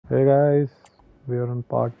Hey guys, we are on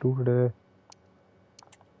part 2 today.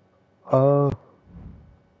 Not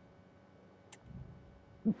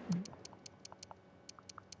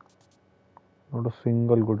a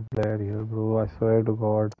single good player here, bro. I swear to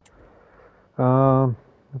God. We're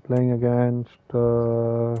playing against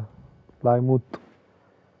Plymouth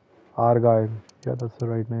Argyle. Yeah, that's the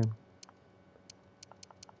right name.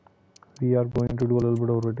 We are going to do a little bit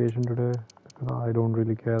of rotation today because I don't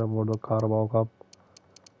really care about the Carabao Cup.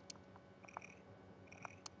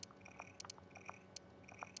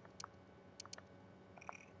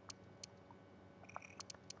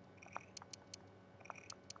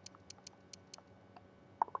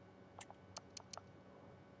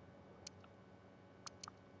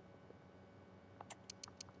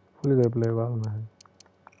 Hopefully they play well, man.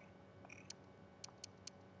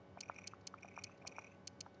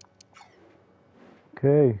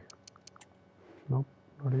 Okay. Nope,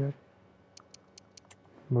 not yet.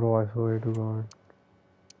 Bro, I swear to God.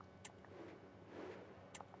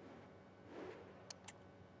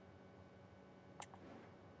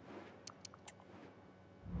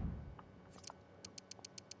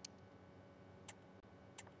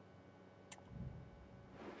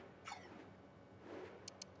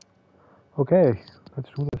 Okay, let's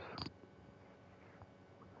do this.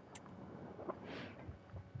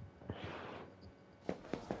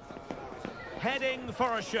 Heading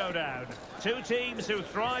for a showdown. Two teams who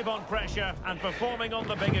thrive on pressure and performing on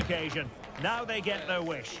the big occasion. Now they get their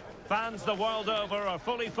wish. Fans the world over are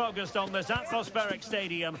fully focused on this atmospheric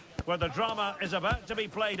stadium where the drama is about to be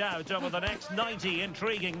played out over the next 90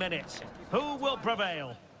 intriguing minutes. Who will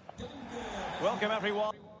prevail? Welcome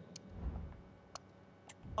everyone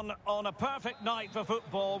on a perfect night for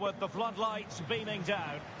football with the floodlights beaming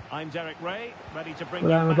down. I'm Derek Ray, ready to bring you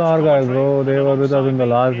Plymouth Argyle, bro. They were with us in the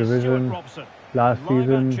last division, last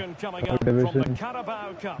season, third division.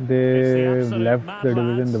 They left the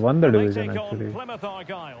division, they won the division actually.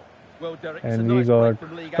 Well, Derek, and we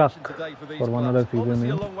got stuck for one other season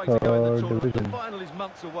in third division. The final is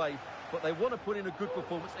months away, but they want to put in a good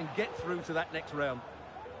performance and get through to that next round.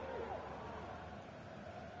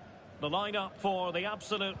 The lineup for the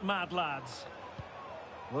absolute mad lads.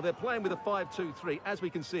 Well, they're playing with a 5-2-3, as we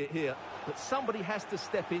can see it here. But somebody has to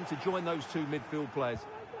step in to join those two midfield players.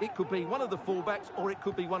 It could be one of the fullbacks or it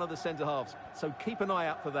could be one of the centre-halves. So keep an eye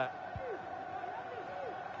out for that.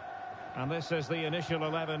 And this is the initial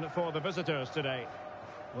 11 for the visitors today.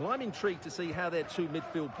 Well, I'm intrigued to see how their two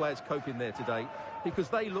midfield players cope in there today, because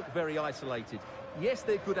they look very isolated. Yes,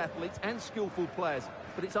 they're good athletes and skillful players,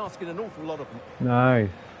 but it's asking an awful lot of them. Nice.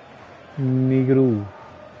 Negro.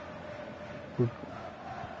 Good.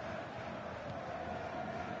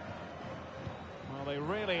 Well, they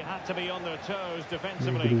really had to be on their toes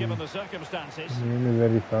defensively, given the circumstances. Really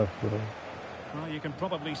very fast, bro. Well, you can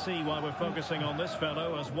probably see why we're focusing on this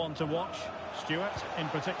fellow as one to watch. Stuart, in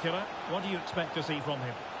particular, what do you expect to see from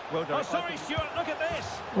him? Well done. Oh, sorry, Stuart, look at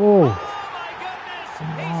this. Oh, my goodness,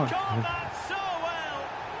 he's caught that so well.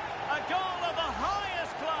 A goal of the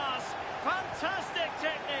highest class. Fantastic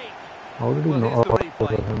technique. How did you know here's the about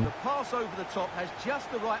replay. him? The pass over the top has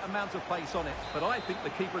just the right amount of pace on it, but I think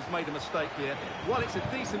the keeper has made a mistake here. While it's a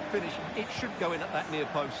decent finish, it should go in at that near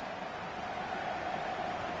post.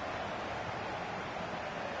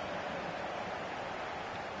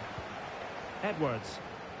 Edwards.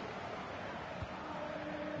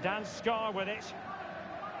 Dan Scar with it.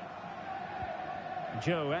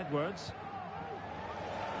 Joe Edwards.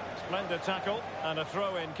 Splendid tackle and a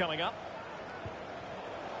throw-in coming up.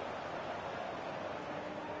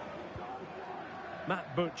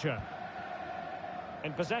 Matt Butcher.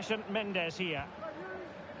 In possession, Mendes here.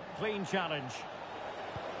 Clean challenge.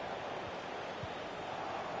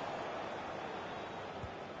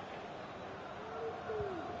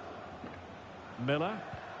 Miller.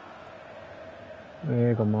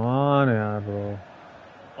 Hey, come on, yaar, bro.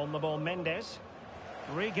 On the ball, Mendes.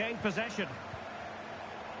 Regained possession.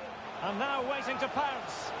 And now waiting to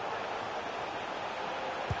pounce.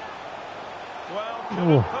 Well,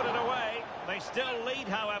 couldn't put it away. They still lead,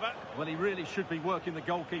 however. Well, he really should be working the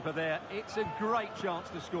goalkeeper there. It's a great chance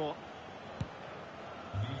to score.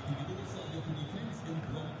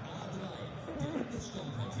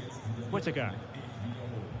 Whittaker.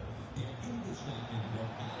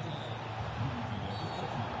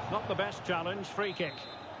 Not the best challenge, free kick.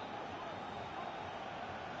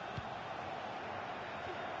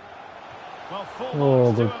 Well, full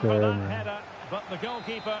marks to him for that header, but the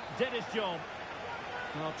goalkeeper did his job.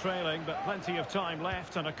 Well, trailing, but plenty of time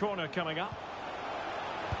left and a corner coming up.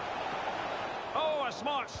 Oh, a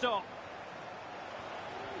smart stop.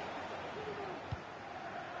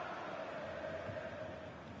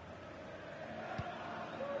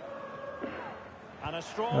 And a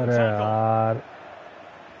strong अरे tackle. यार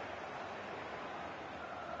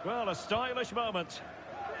Well, a stylish moment.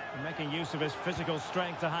 Making use of his physical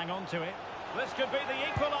strength to hang on to it. This could be the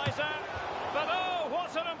equaliser. But oh,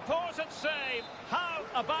 what an important save. How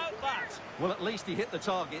about that? Well, at least he hit the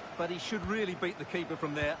target, but he should really beat the keeper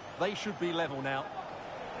from there. They should be level now.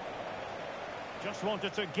 Just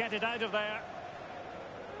wanted to get it out of there.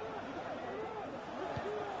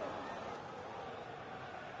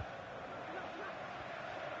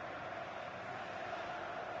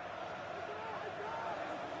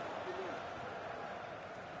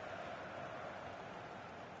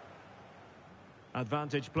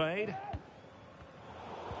 Advantage played.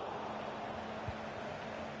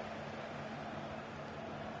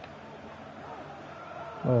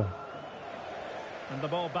 oh And the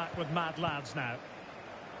ball back with mad lads now.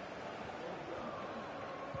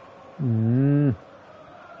 hmm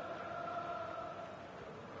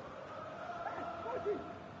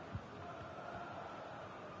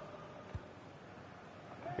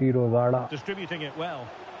Rosada. Distributing it well.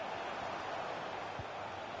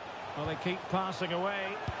 Well, they keep passing away.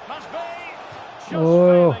 Must be! Just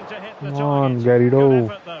Oh, failing to hit the come target. on, Garrido.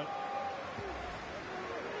 Good effort, though.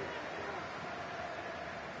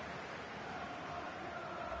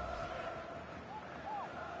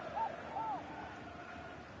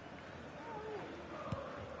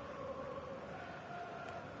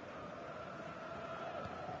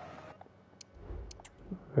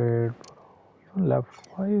 Wait, bro. He's on left.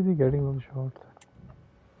 Why is he getting those shots?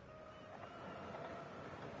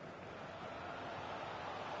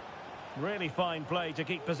 Really fine play to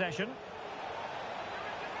keep possession.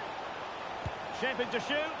 Shaping to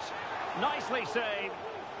shoot. Nicely saved.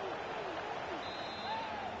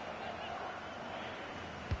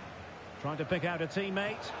 Trying to pick out a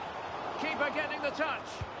teammate. Keeper getting the touch.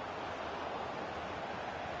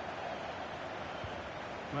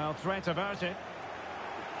 Well, threat averted.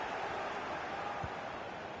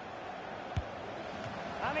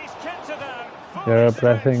 And he's kept it out. They're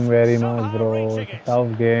pressing very much, Somehow bro. reaching It's a it.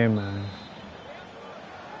 tough game, man.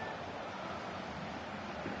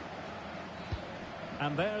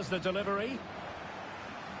 And there's the delivery.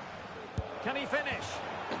 Can he finish?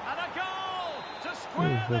 And a goal to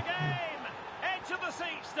square the game. Edge of the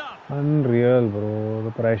seat stuff. Unreal, bro.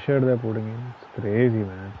 The pressure they're putting in. It's crazy,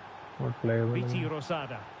 man. Not playable. Viti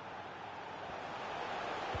Rosada.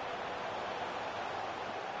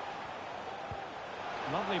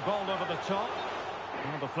 Lovely ball over the top.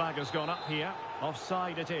 Well, the flag has gone up here.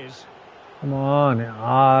 Offside it is. Come on,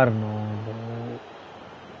 yaar, no, bro.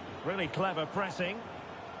 Really clever pressing.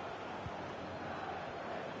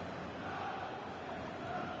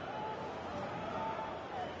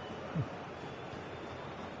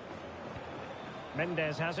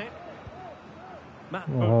 Mendes has it. Matt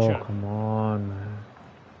Oh, Butcher. come on, man.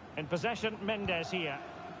 In possession, Mendes here.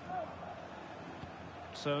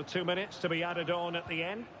 So 2 minutes to be added on at the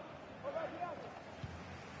end.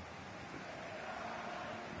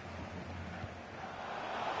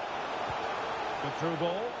 Good through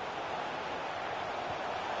ball.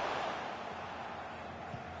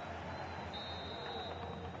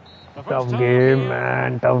 The first Tough time game, here.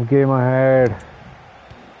 man. Tough game ahead.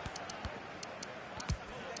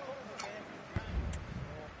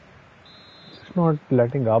 Just not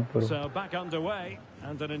letting up, bro. So back underway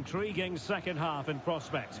and an intriguing second half in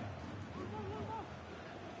prospect.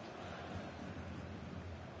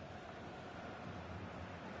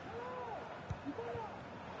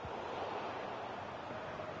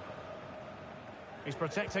 He's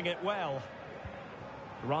protecting it well.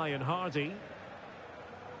 Ryan Hardy.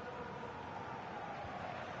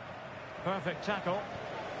 Perfect tackle.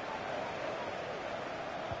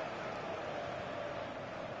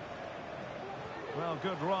 Well,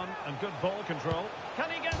 good run and good ball control. Can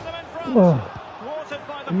he get them in front? Oh, Thwarted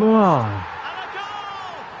by the come post. on. And a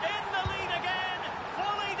goal! In the lead again!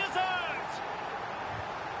 Fully deserved!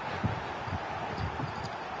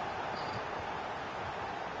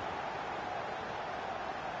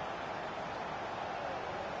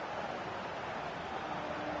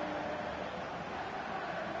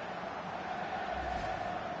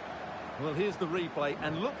 Well, here's the replay,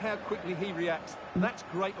 and look how quickly he reacts. That's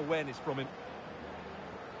great awareness from him.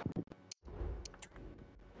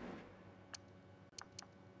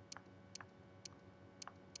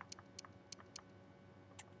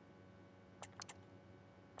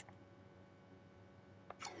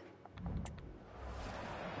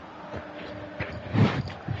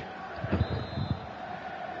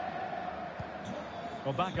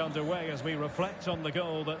 Well, back underway as we reflect on the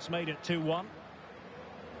goal that's made it 2-1.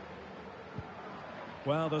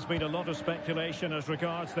 Well, there's been a lot of speculation as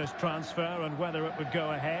regards this transfer and whether it would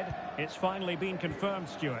go ahead. It's finally been confirmed,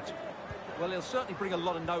 Stuart. Well, he'll certainly bring a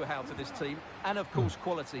lot of know-how to this team, and of course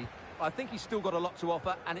quality. I think he's still got a lot to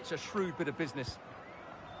offer, and it's a shrewd bit of business.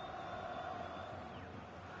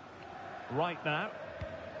 Right now.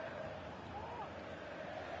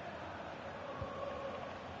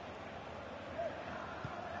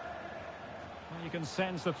 Well, you can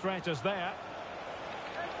sense the threat is there.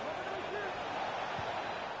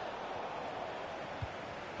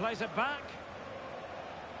 Plays it back.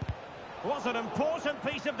 Was an important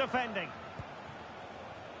piece of defending.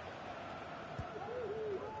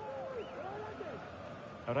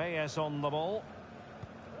 Reyes on the ball.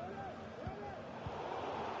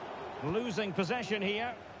 Losing possession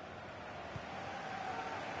here.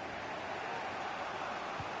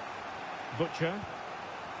 Butcher.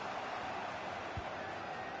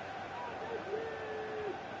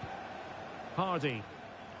 Hardy.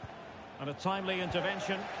 And a timely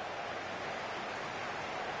intervention.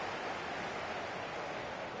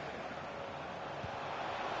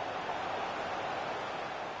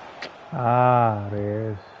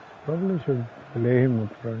 Reyes. Probably should lay him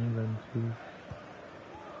up front and see.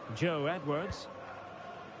 Joe Edwards.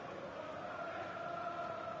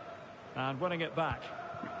 And winning it back.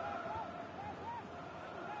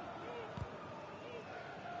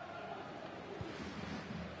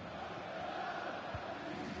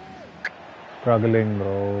 Struggling,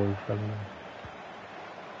 bro. Struggling.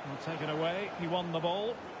 Well, taken away. He won the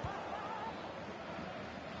ball.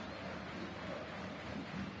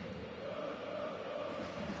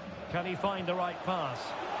 Can he find the right pass?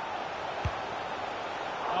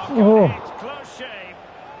 Oh, good. Close shave.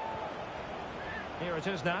 Here it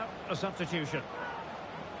is now, a substitution.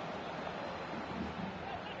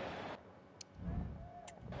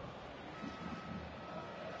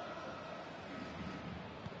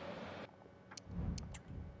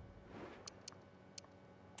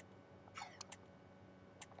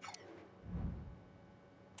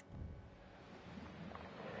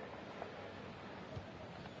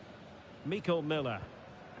 Miko Miller.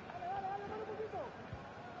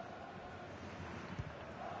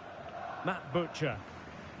 Matt Butcher.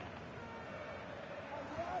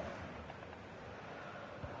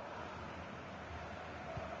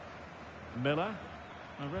 Miller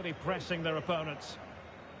are really pressing their opponents.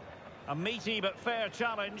 A meaty but fair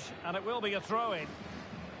challenge, and it will be a throw-in.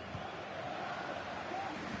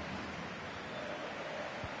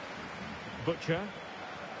 Butcher.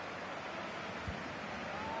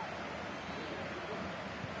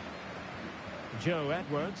 Joe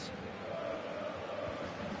Edwards.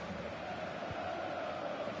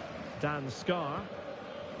 Dan Scarr.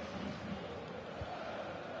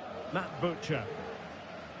 Matt Butcher.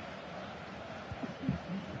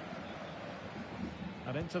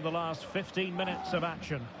 And into the last 15 minutes of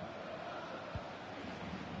action.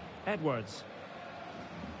 Edwards.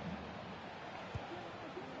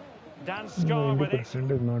 Dan Scarr with it. 80%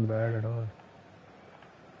 is not bad at all.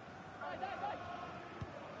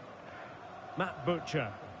 Matt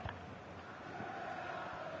Butcher.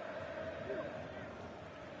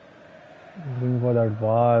 Looking for that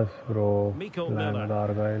pass, bro. Plymouth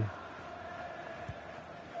Argyle.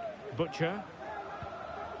 Butcher.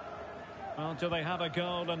 Well, do they have a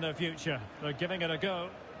goal in their future? They're giving it a go.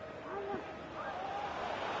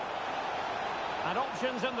 And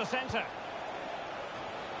options in the centre.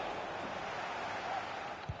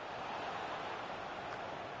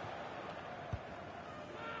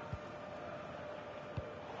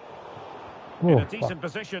 In a decent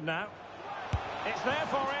position now. It's there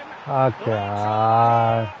for him.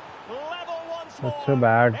 Okay. Such a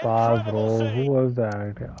bad pass, bro. Who was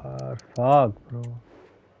that? Fuck, bro.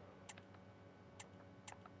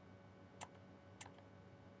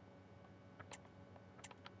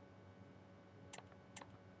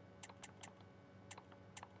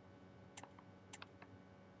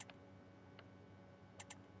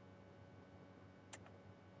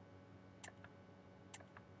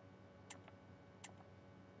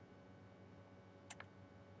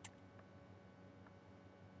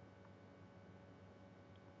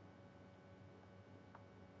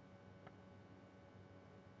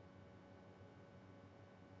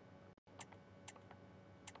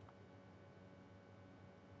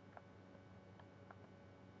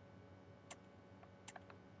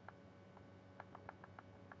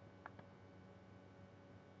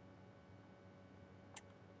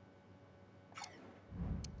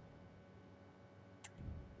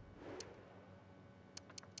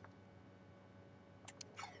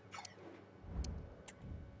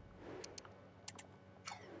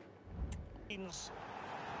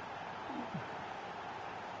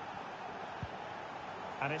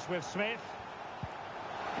 And it's with Smith.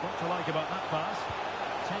 What to like about that pass?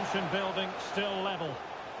 Tension building, still level.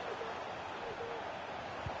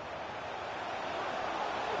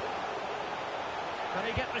 Can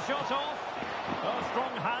he get the shot off? A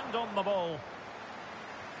strong hand on the ball.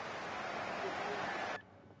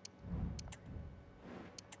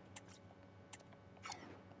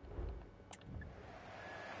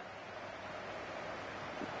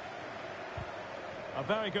 A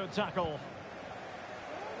very good tackle.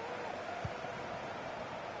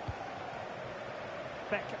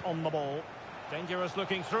 Beck on the ball. Dangerous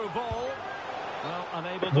looking through ball. Well,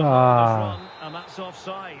 unable to hold this run, and that's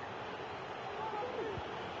offside.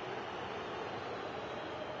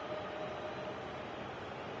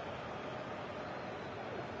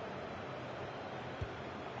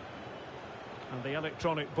 And the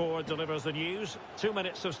electronic board delivers the news. 2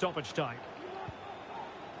 minutes of stoppage time.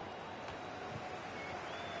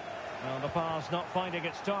 Well, the pass not finding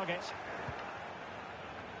its target.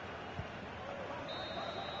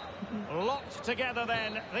 Locked together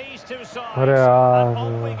then, these two sides. And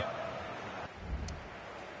on we go.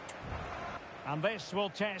 And this will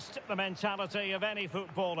test the mentality of any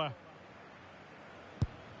footballer.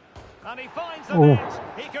 And he finds the net.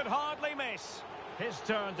 He could hardly miss. His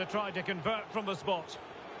turn to try to convert from the spot.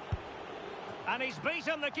 And he's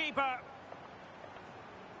beaten the keeper.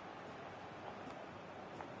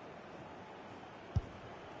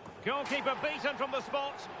 Goalkeeper beaten from the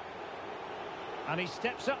spot. And he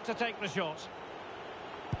steps up to take the shot.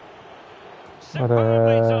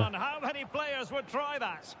 Superbly done. How many players would try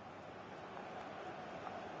that?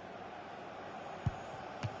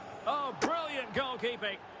 Oh, brilliant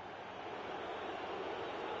goalkeeping.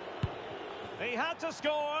 He had to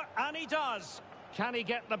score, and he does. Can he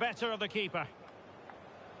get the better of the keeper?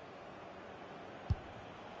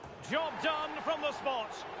 Job done from the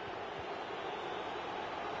spot.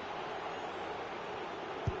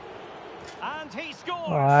 And he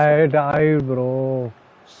scores. I died, bro.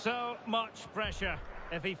 So much pressure.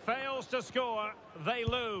 If he fails to score, they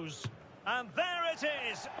lose. And there it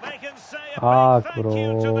is. They can say a big thank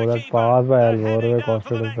you to the keeper. They're heading down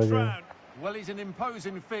for the next round. Well, he's an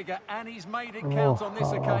imposing figure, and he's made it count on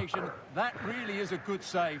this occasion. That really is a good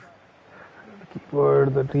save. Keeper,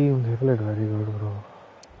 the team, they played very good, bro.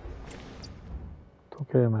 It's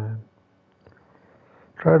okay, man.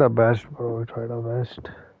 Tried our best, bro. We tried our best.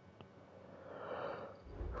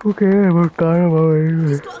 Okay, but Carabao anyway.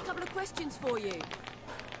 He's got a couple of questions for you.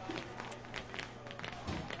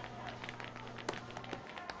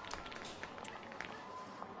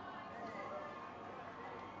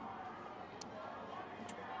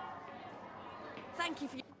 Thank you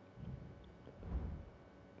for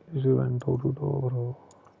You went toe to toe, bro.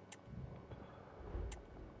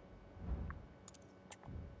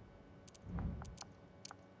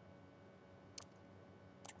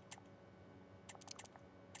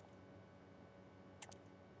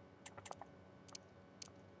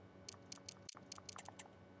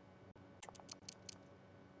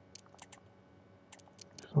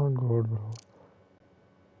 It's not good, bro.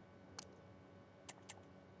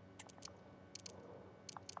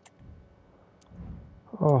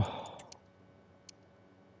 Oh.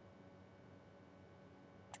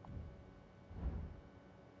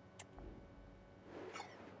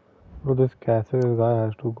 Bro, this Cassius guy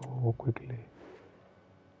has to go quickly.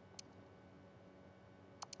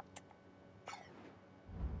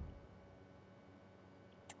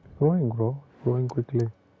 Going, bro. Going quickly.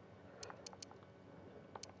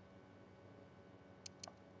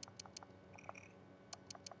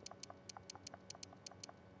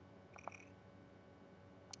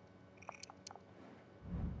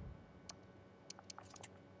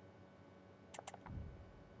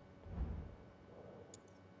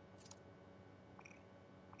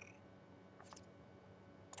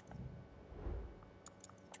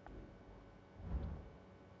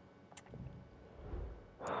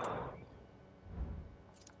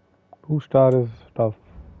 Two-star is tough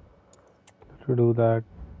to do that.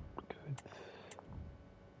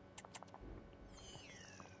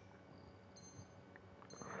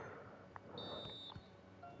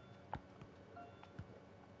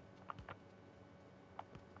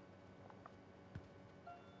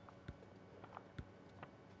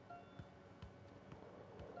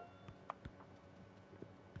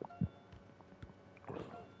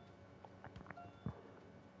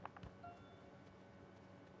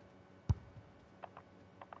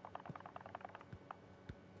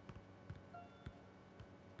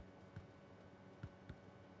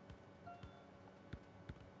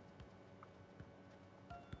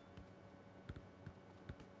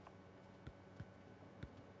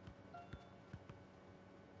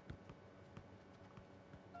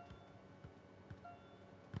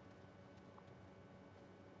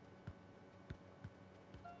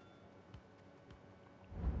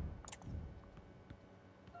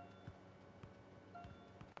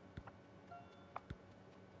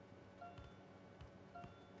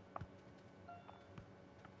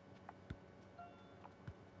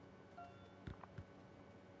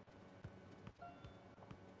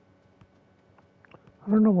 I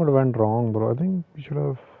don't know what went wrong, bro. I think we should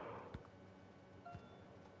have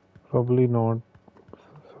probably not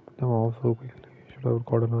subbed them off so quickly. Should have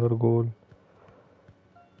got another goal.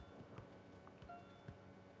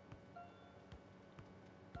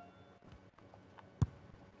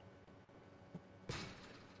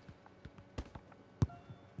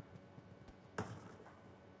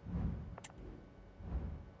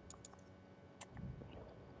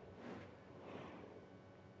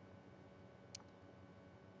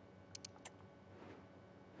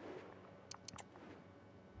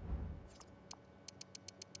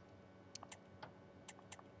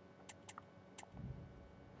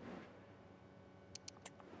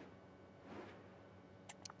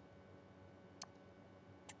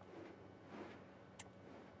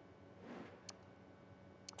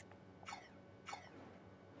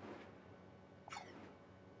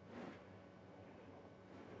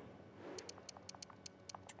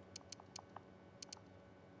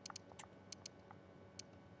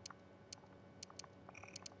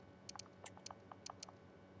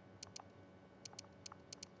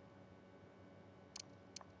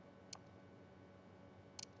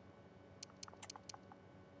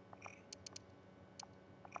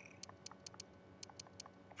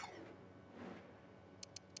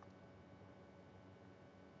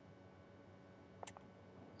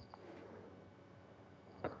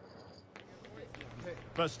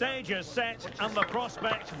 The stage is set and the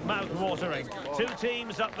prospect mouth-watering. Two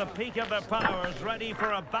teams at the peak of their powers, ready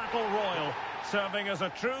for a battle royal, serving as a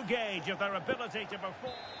true gauge of their ability to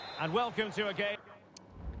perform. And welcome to a game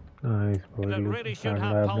Nice, bro. that really should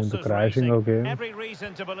have I've been pulses crashing. racing. Okay. Every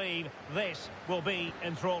reason to believe this will be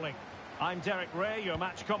enthralling. I'm Derek Ray, your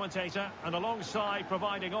match commentator, and alongside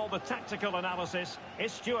providing all the tactical analysis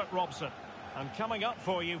is Stuart Robson. And coming up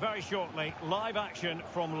for you very shortly, live action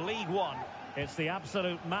from League One. It's the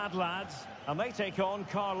absolute Mad Lads, and they take on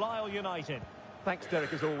Carlisle United. Thanks,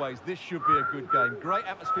 Derek, as always. This should be a good game. Great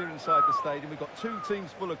atmosphere inside the stadium. We've got two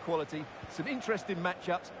teams full of quality, some interesting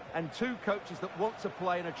matchups, and two coaches that want to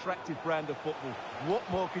play an attractive brand of football. What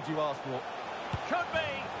more could you ask for? Could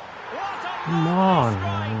be. What a Come on,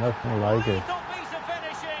 man. That's not like it. lethal piece of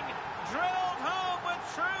finishing. Drilled home with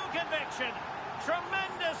true conviction.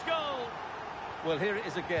 Tremendous goal. Well, here it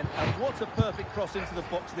is again, and what a perfect cross into the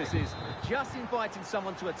box this is. Just inviting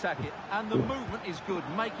someone to attack it, and the movement is good,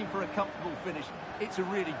 making for a comfortable finish. It's a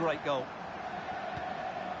really great goal.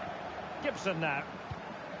 Gibson now.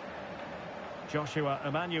 Joshua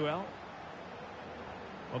Emmanuel.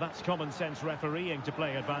 Well, that's common sense refereeing to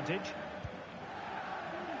play advantage.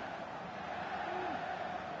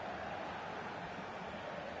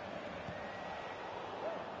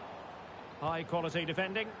 High quality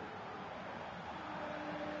defending.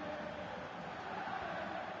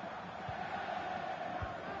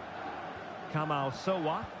 Kamal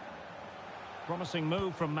Sowa. Promising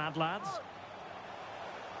move from Mad Lads.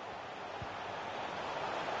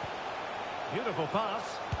 Beautiful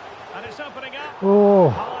pass. And it's opening up. Oh.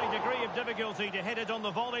 High degree of difficulty to hit it on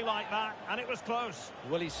the volley like that, and it was close.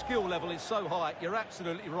 Well, his skill level is so high. You're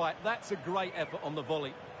absolutely right. That's a great effort on the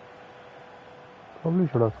volley. Probably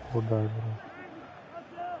should have scored that, bro.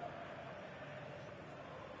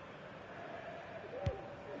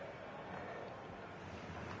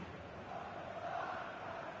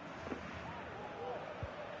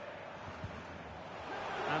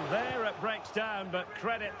 And there it breaks down, but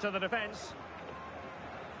credit to the defence.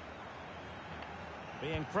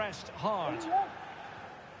 Being pressed hard.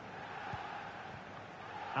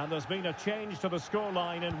 And there's been a change to the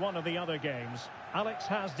scoreline in one of the other games. Alex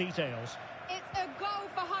has details. It's a goal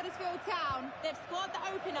for Huddersfield Town. They've scored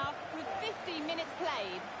the opener with 15 minutes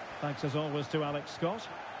played. Thanks as always to Alex Scott.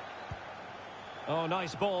 Oh,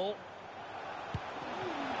 nice ball.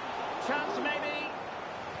 Chance maybe.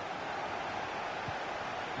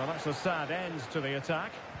 Well, that's a sad end to the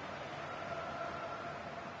attack.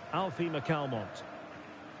 Alfie McCalmont.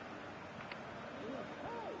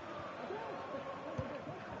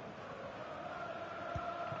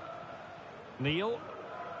 Neil.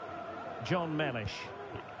 John Mellish.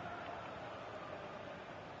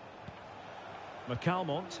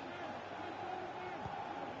 McCalmont.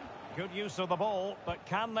 Good use of the ball, but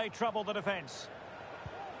can they trouble the defence?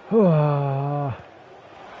 Real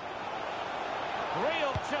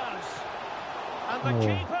chance. And the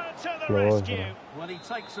keeper to the rescue. Well, he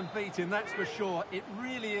takes some beating, that's for sure. It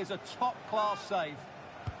really is a top-class save.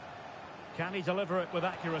 Can he deliver it with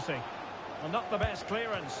accuracy? Well, not the best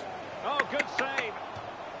clearance. Oh, good save.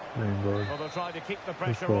 Well, they'll try to keep the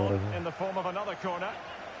pressure on in the form of another corner.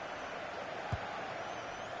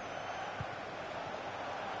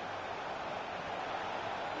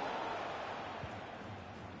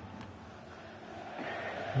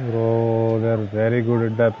 Bro, they're very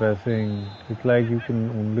good at that pressing. It's like you can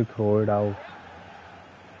only throw it out.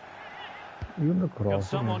 Even the Can crossing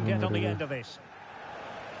someone has get been on very the good. end of this?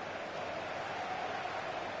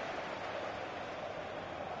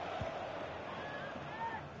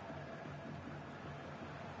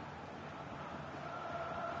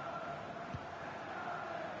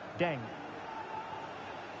 Deng.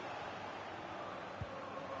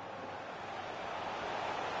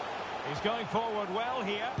 He's going forward well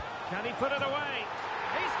here. Can he put it away?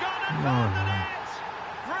 He's gone and found the net!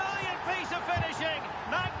 Brilliant piece of finishing!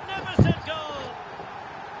 Magnificent goal!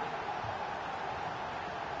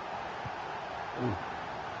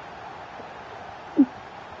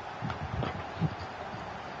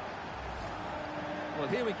 Well,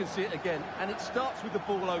 here we can see it again, and it starts with the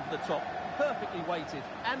ball over the top. Perfectly weighted,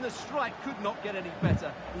 and the strike could not get any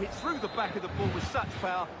better. He hit through the back of the ball with such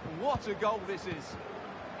power. What a goal this is.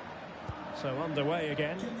 So underway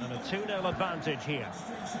again, and a 2-0 advantage here.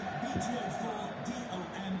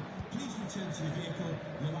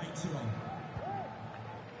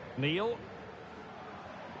 Neil.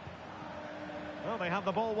 Well, they have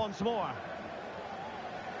the ball once more.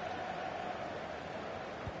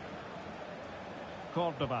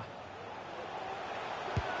 Cordoba.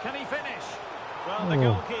 Can he finish? Well, the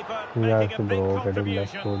goalkeeper making a big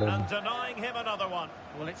contribution and denying him another one.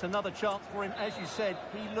 Well, it's another chance for him. As you said,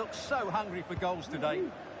 he looks so hungry for goals today.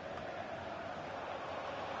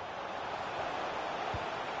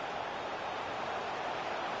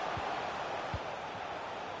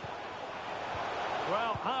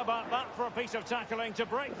 Well, how about that for a piece of tackling to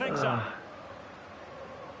break things up?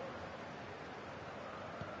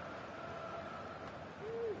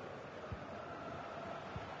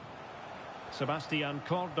 Sebastian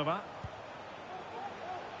Cordoba.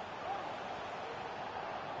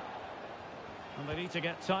 And they need to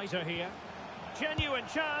get tighter here. Genuine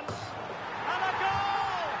chance. And a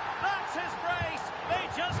goal! That's his brace. They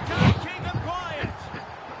just can't keep him quiet.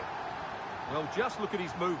 Well, just look at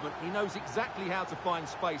his movement. He knows exactly how to find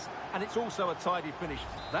space, and it's also a tidy finish.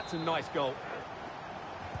 That's a nice goal.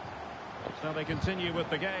 So they continue with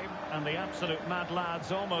the game, and the absolute mad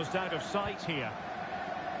lads almost out of sight here.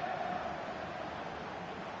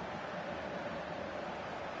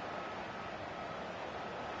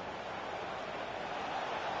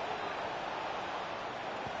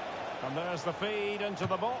 And there's the feed into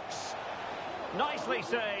the box. Nicely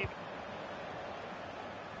saved.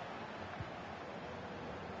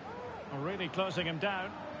 Really closing him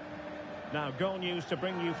down. Now, goal news to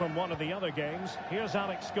bring you from one of the other games. Here's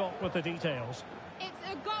Alex Scott with the details. It's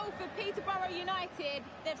a goal for Peterborough United.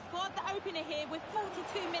 They've scored the opener here with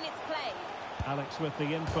 42 minutes played. Alex with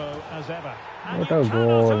the info as ever. And What you a cannot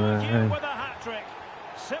goal, argue man. with a hat-trick.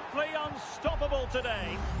 Simply unstoppable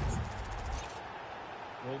today.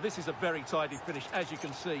 Well, this is a very tidy finish, as you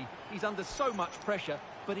can see. He's under so much pressure,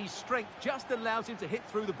 but his strength just allows him to hit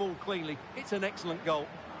through the ball cleanly. It's an excellent goal.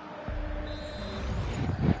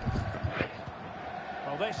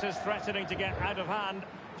 Well, this is threatening to get out of hand.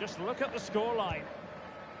 Just look at the scoreline.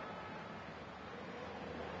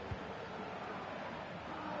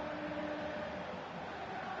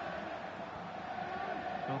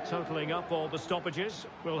 Well, totalling up all the stoppages,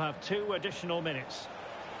 we'll have 2 additional minutes.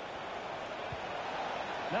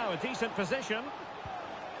 Now a decent position.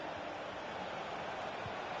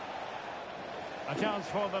 A chance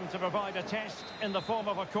for them to provide a test in the form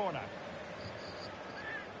of a corner.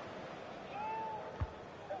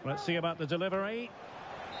 Let's see about the delivery.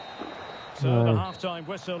 So the half-time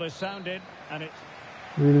whistle is sounded, and it's...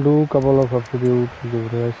 We'll do a couple of substitutes,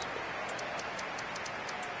 give rest.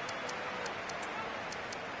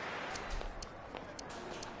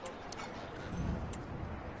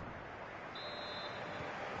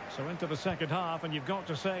 So into the second half, and you've got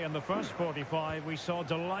to say in the first 45 we saw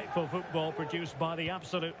delightful football produced by the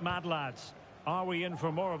absolute mad lads. Are we in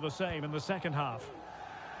for more of the same in the second half?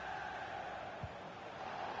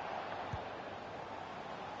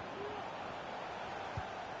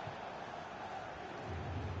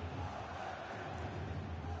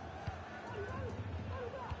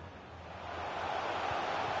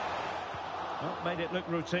 Well, made it look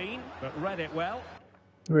routine, but read it well.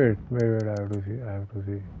 Wait, I have to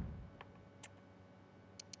see.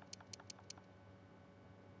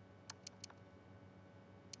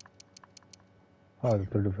 Oh,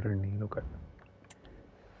 it's a different knee, look at.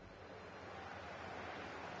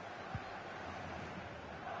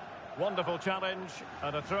 Wonderful challenge,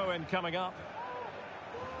 and a throw-in coming up.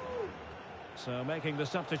 So making the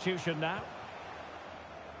substitution now.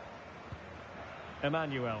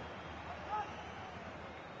 Emmanuel.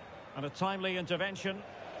 And a timely intervention.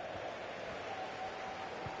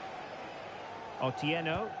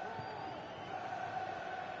 Otieno.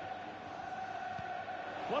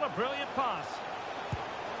 What a brilliant pass.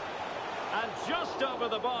 And just over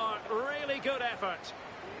the bar, really good effort.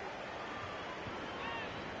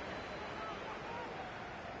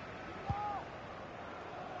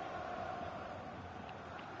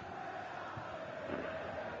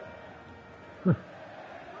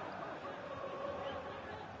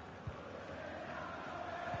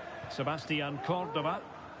 Sebastian Cordova.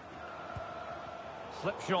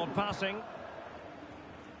 Slipshod passing.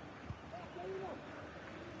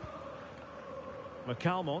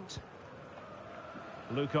 McCalmont.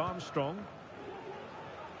 Luke Armstrong.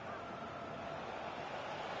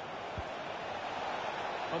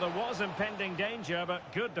 Well, there was impending danger, but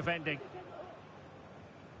good defending.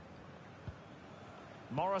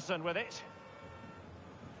 Morrison with it.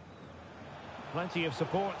 Plenty of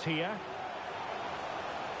support here.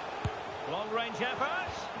 Long-range effort.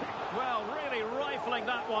 Well, really rifling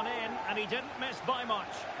that one in, and he didn't miss by much.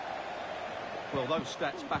 Well, those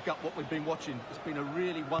stats back up what we've been watching. It's been a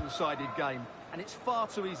really one-sided game, and it's far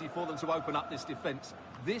too easy for them to open up this defence.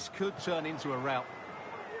 This could turn into a rout.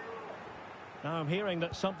 Now I'm hearing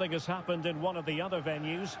that something has happened in one of the other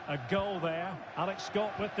venues. A goal there. Alex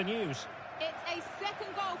Scott with the news. It's a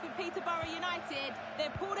second goal for Peterborough United. They're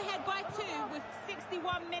pulled ahead by 2 with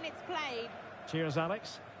 61 minutes played. Cheers,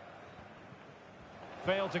 Alex.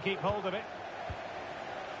 Failed to keep hold of it.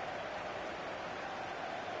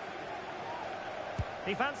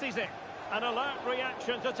 He fancies it. An alert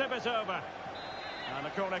reaction to tip it over. And a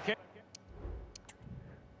corner kick.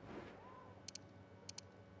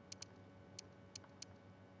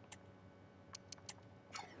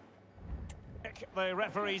 The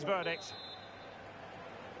referee's verdict.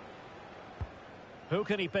 Who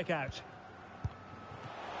can he pick out?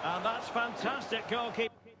 And that's fantastic goalkeeping.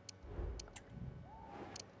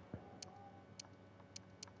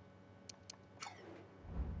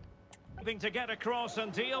 To get across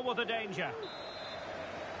and deal with the danger.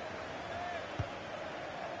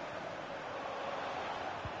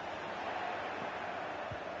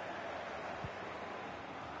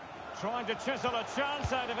 Trying to chisel a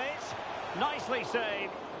chance out of it. Nicely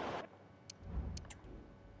saved.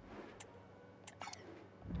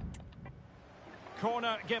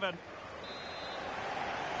 Corner given.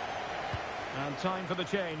 And time for the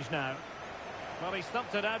change now. Well, he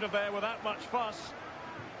stumped it out of there without much fuss.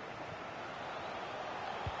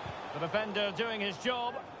 The defender doing his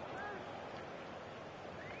job.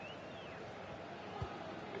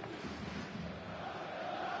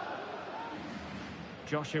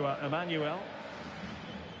 Joshua Emmanuel.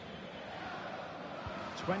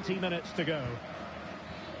 20 minutes to go.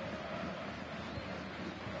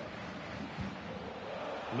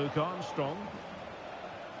 Luke Armstrong.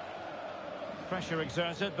 Pressure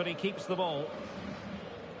exerted, but he keeps the ball.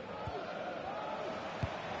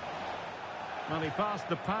 Well, he passed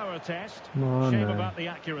the power test. Shame about the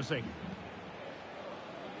accuracy.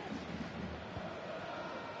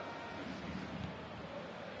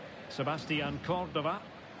 Sebastian Cordova.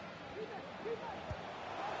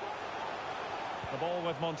 The ball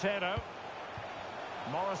with Montero.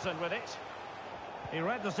 Morrison with it. He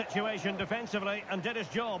read the situation defensively and did his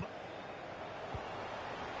job.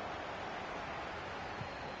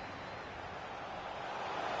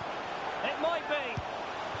 It might be.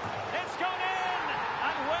 It's gone in!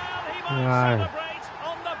 And well, he might celebrate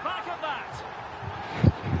on the back of that.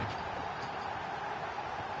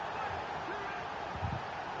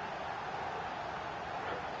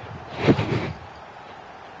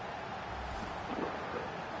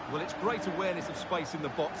 Well, it's great awareness of space in the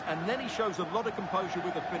box, and then he shows a lot of composure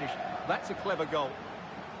with the finish. That's a clever goal.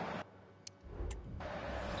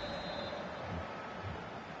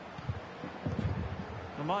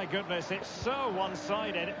 Oh, my goodness, it's so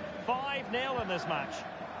one-sided. 5-0 in this match.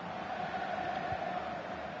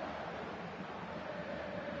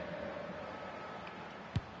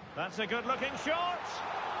 That's a good-looking shot.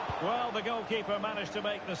 Well, the goalkeeper managed to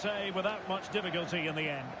make the save without much difficulty in the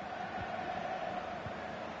end.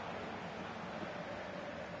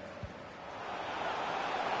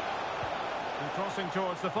 And crossing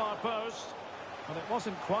towards the far post. Well, it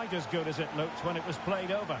wasn't quite as good as it looked when it was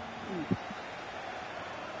played over.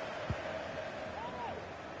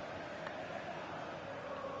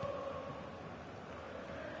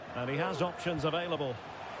 And he has options available.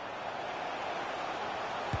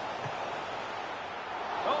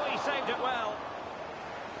 Oh, he saved it well.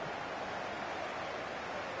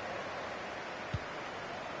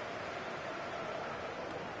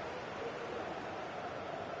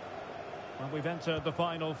 Well, we've entered the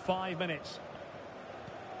final 5 minutes.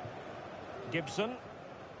 Gibson.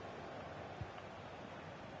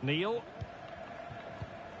 Neil.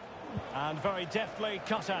 And very deftly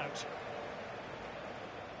cut out.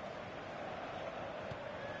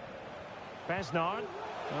 Besnard.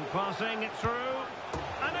 And passing it through.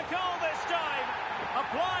 And a goal this time.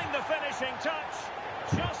 Applying the finishing touch.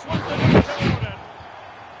 Just what the doctor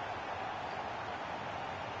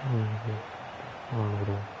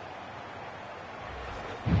ordered.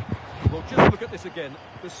 Well, just look at this again.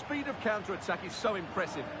 The speed of counter-attack is so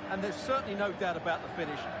impressive, and there's certainly no doubt about the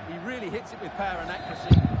finish. He really hits it with power and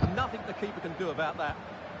accuracy, and nothing the keeper can do about that.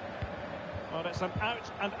 Well, it's an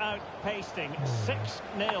out-and-out pasting.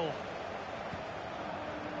 6-0.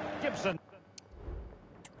 Gibson.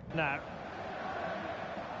 Now.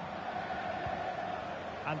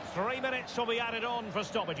 And 3 minutes will be added on for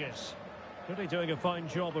stoppages. Really doing a fine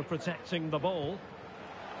job of protecting the ball.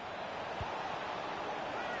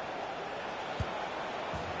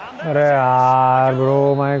 अरे यार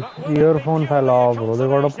bro, my earphone fell off bro. They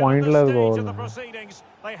got a pointless goal.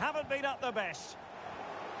 They haven't been at their best.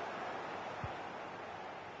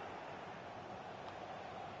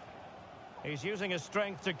 He's using his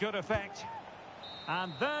strength to good effect.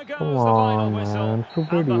 And there goes the final whistle. Man.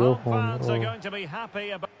 Stupid and the home earphone, fans bro. are going to be happy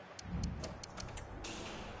about.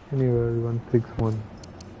 Anyway, we won 6-1.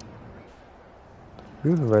 He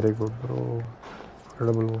was very good, bro.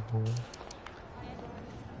 Incredible performance.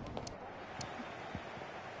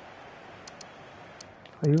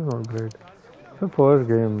 He was not great. It's the first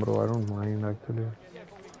game, bro. I don't mind actually.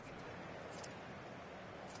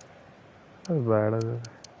 As bad as it.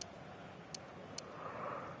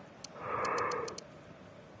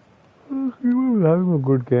 He was having a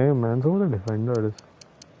good game, man. So were the defenders.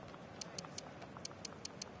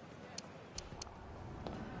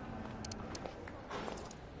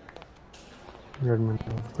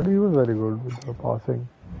 But he was very good with the passing.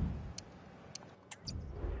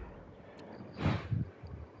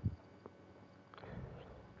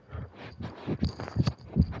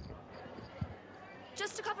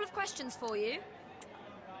 Just a couple of questions for you.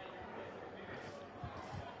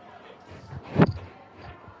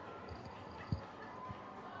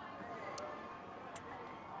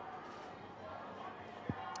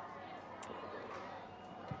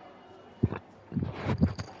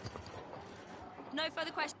 No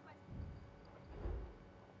further questions.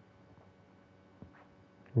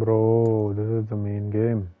 Bro, this is the main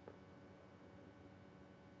game.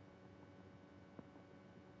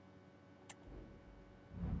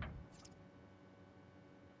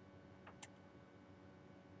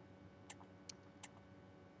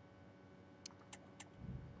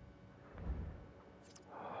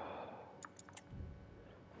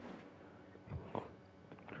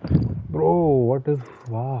 Bro, what is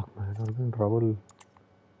fuck, man? I was in trouble.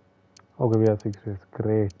 Okay, we have 6 days.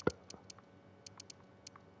 Great.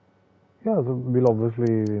 Yeah, so we'll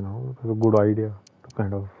obviously, it's a good idea to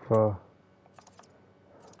kind of oh,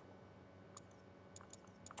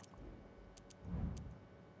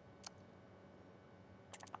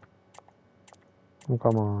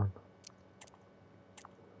 come on.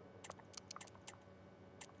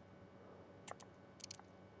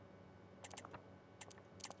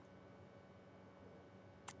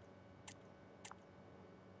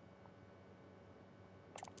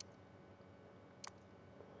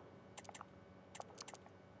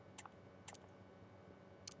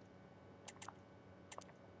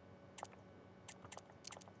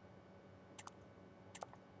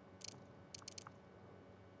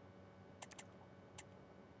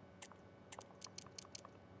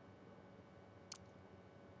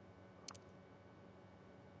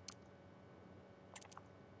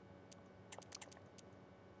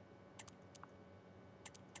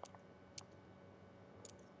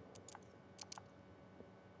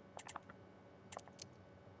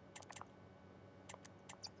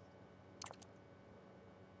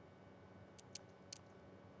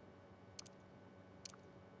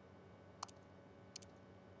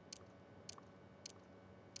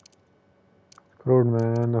 Screwed,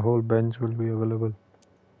 man. The whole bench will be available.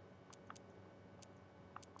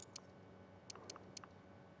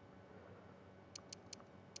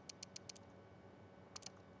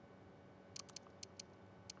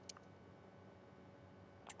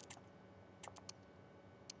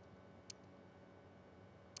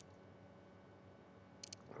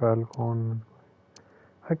 Falcon.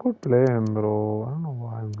 I could play him, bro. I don't know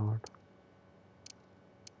why I'm not.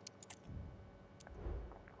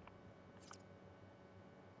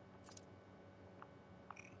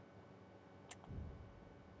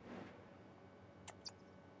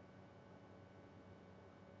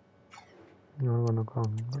 Not gonna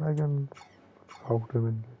come, but I can scout him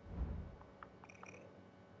in.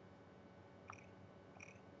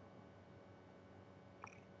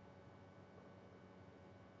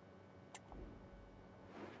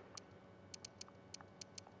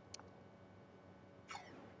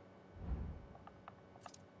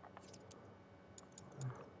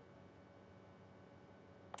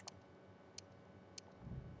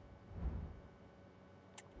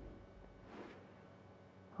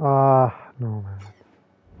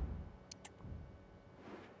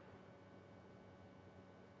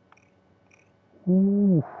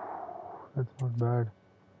 Ooh, that's not bad.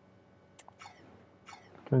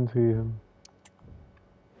 Can see him.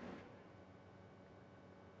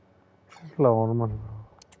 It's normal, bro.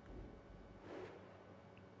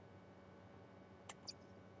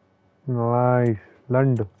 Nice.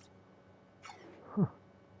 Lund.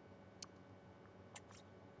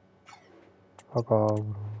 Fuck off,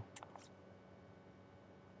 bro.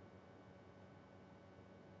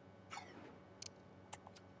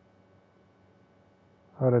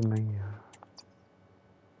 अरे नहीं यार.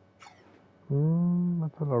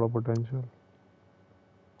 That's a lot of potential.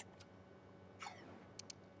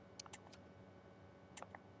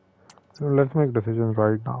 Let's make decisions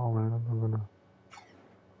right now, man. I'm not gonna.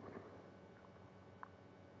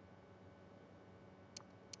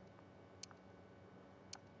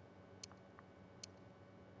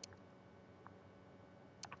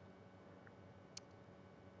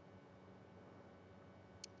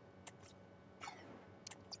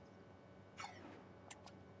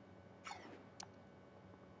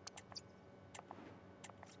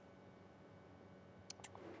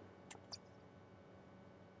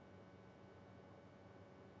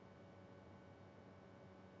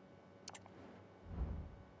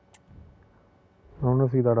 I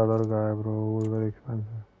want to see that other guy, bro. Who's very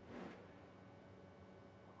expensive.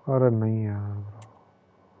 अरे नहीं यार, bro.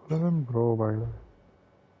 Let him bro, by the way.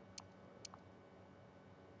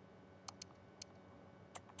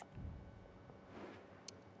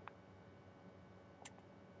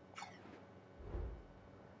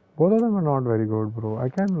 Both of them are not very good, bro. I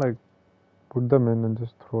can like put them in and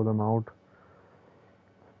just throw them out.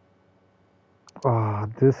 Ah,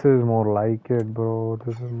 this is more like it, bro.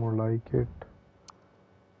 This is more like it.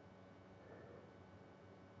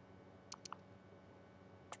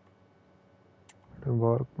 Let him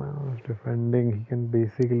work, man. He's defending. He can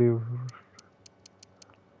basically.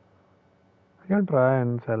 I can try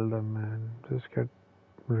and sell them, man. Just get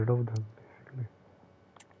rid of them, basically.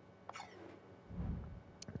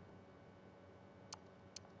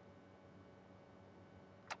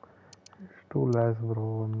 It's too less, bro.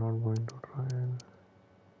 I'm not going to try and.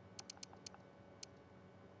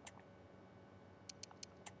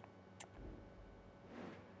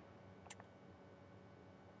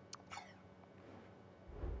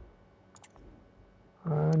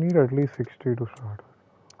 I need at least 60 to start.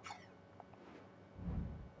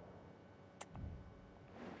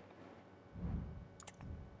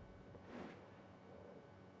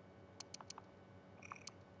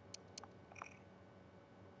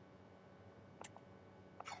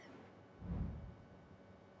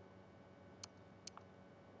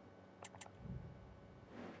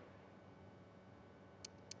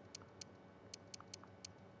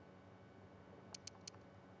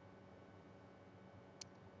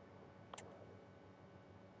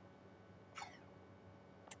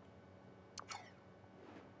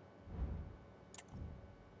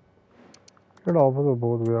 Get offers of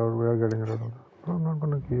both. We are getting rid of them. But I'm not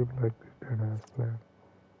gonna keep like this dead ass player.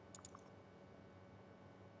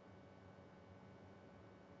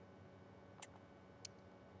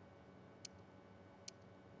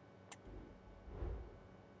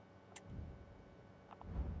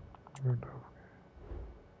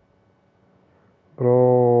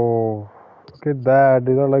 Bro, look at that.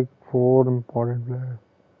 These are like 4 important players.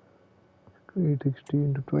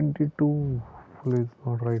 816 to 22. Hopefully it's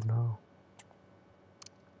not right now.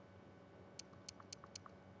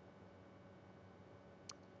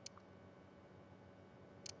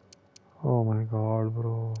 Oh my god,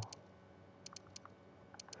 bro.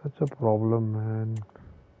 Such a problem, man.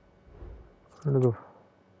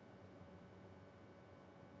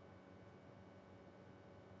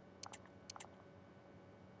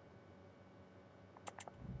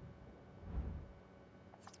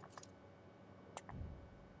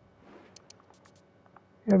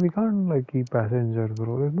 Yeah, we can't like keep passengers,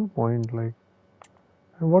 bro. There's no point. Like,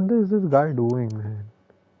 and what is this guy doing, man?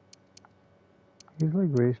 He's like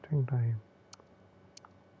wasting time.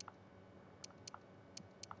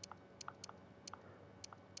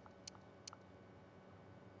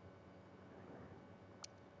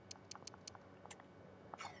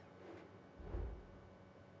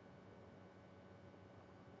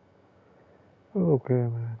 Okay,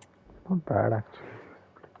 man. Not bad actually.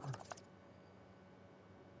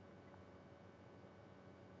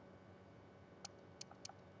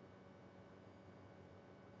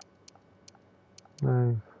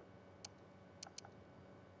 Nice.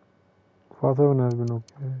 4-7 has been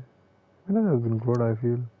okay. It has been good, I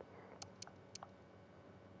feel.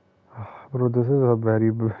 Bro, this is a very,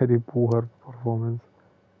 very poor performance.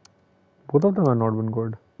 Both of them have not been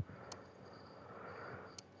good.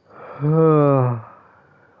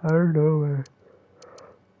 I don't know, man.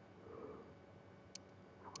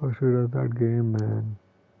 Consider that game, man.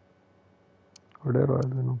 Whatever,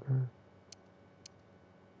 then okay.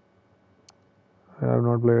 I have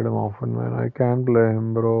not played him often, man. I can't play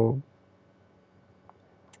him, bro.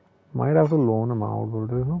 Might have to loan him out, but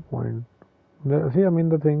there's no point. See, I mean,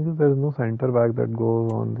 the thing is, there's no center back that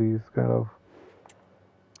goes on these kind of.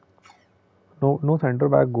 No center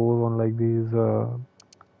back goes on like these.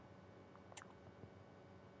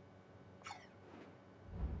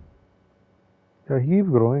 Yeah, he keeps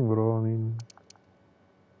growing, bro. I mean.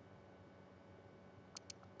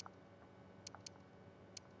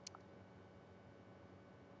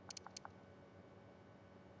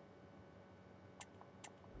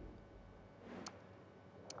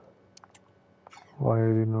 Why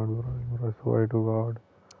is he not growing? I swear to God.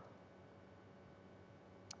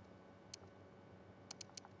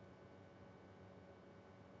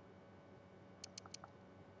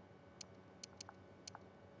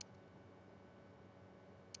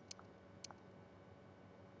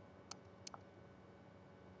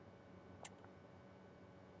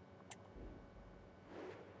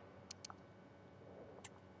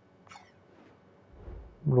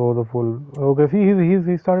 Bro, the full. Okay, see,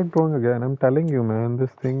 he started throwing again. I'm telling you, man,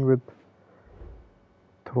 this thing with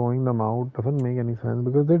throwing them out doesn't make any sense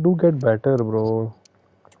because they do get better, bro.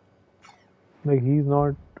 Like, he's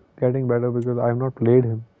not getting better because I've not played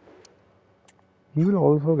him. He will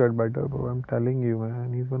also get better, bro. I'm telling you,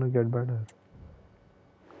 man, he's gonna get better.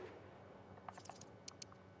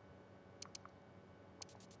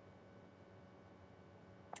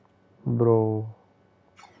 Bro,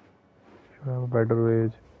 should have a better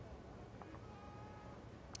wage.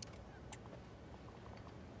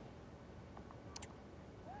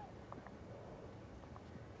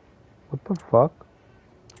 What the fuck?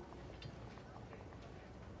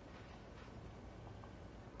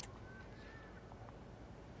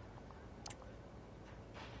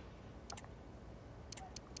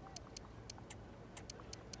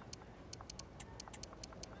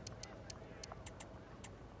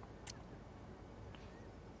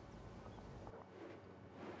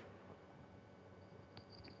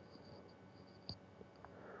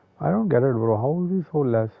 I don't get it, bro. How is he so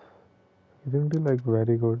less? Isn't he like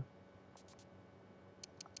very good?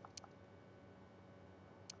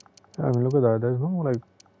 I mean, look at that. There's no like.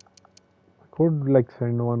 I could like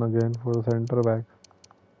send one again for the center back.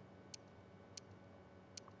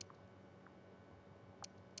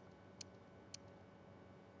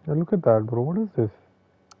 Yeah, look at that, bro. What is this?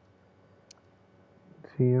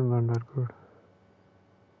 CM not that good.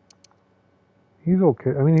 He's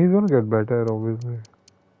okay. I mean, he's gonna get better, obviously.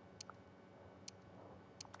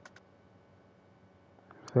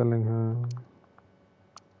 Selling him.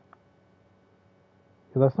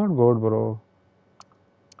 Yeah, that's not good, bro.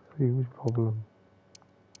 It's a huge problem.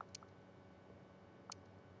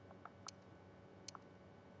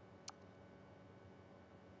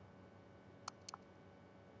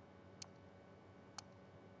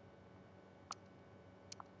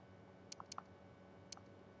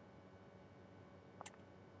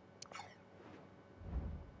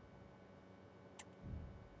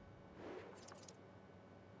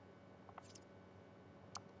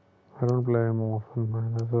 I don't play him often,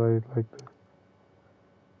 man. That's why I like this.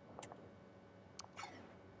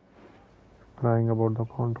 Crying about the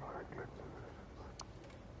contract.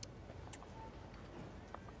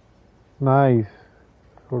 Nice.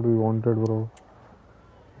 That's what we wanted, bro.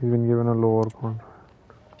 He's been given a lower contract.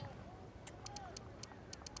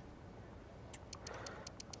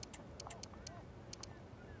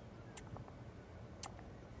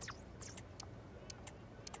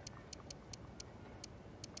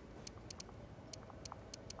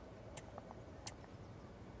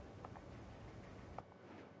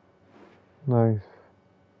 Nice.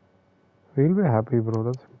 We'll be happy, bro.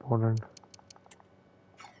 That's important.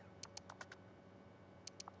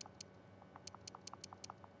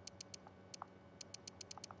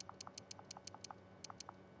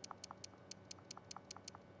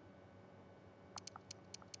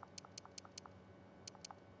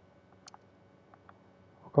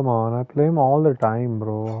 Come on, I play him all the time,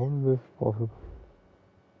 bro. How is this possible?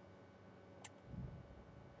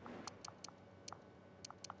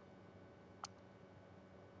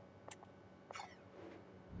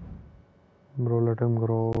 Bro, let him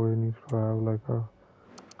grow. He needs to have like a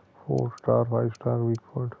 4-star, 5-star weak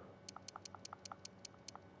foot.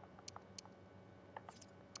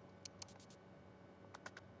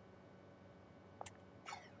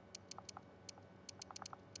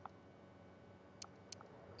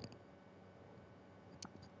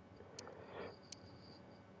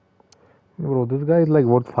 Bro, this guy is like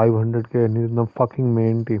worth 500k and he's in the fucking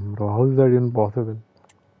main team, bro. How is that even possible?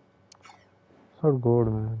 It's not good,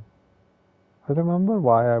 man. I remember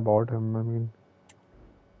why I bought him. I mean,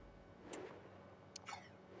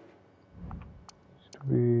 to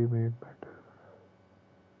be made better.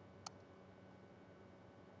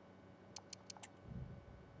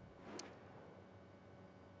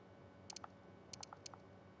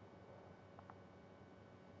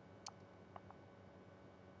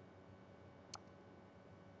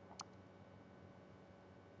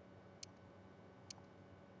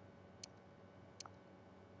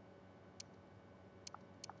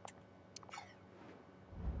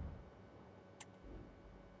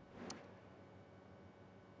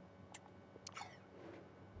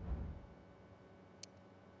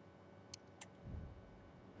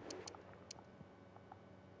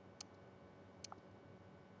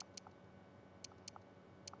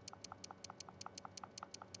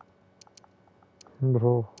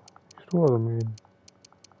 Bro, these two are the main.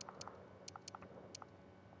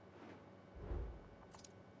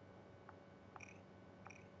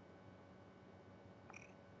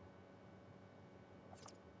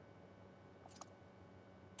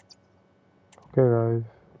 Okay, guys,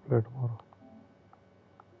 play tomorrow.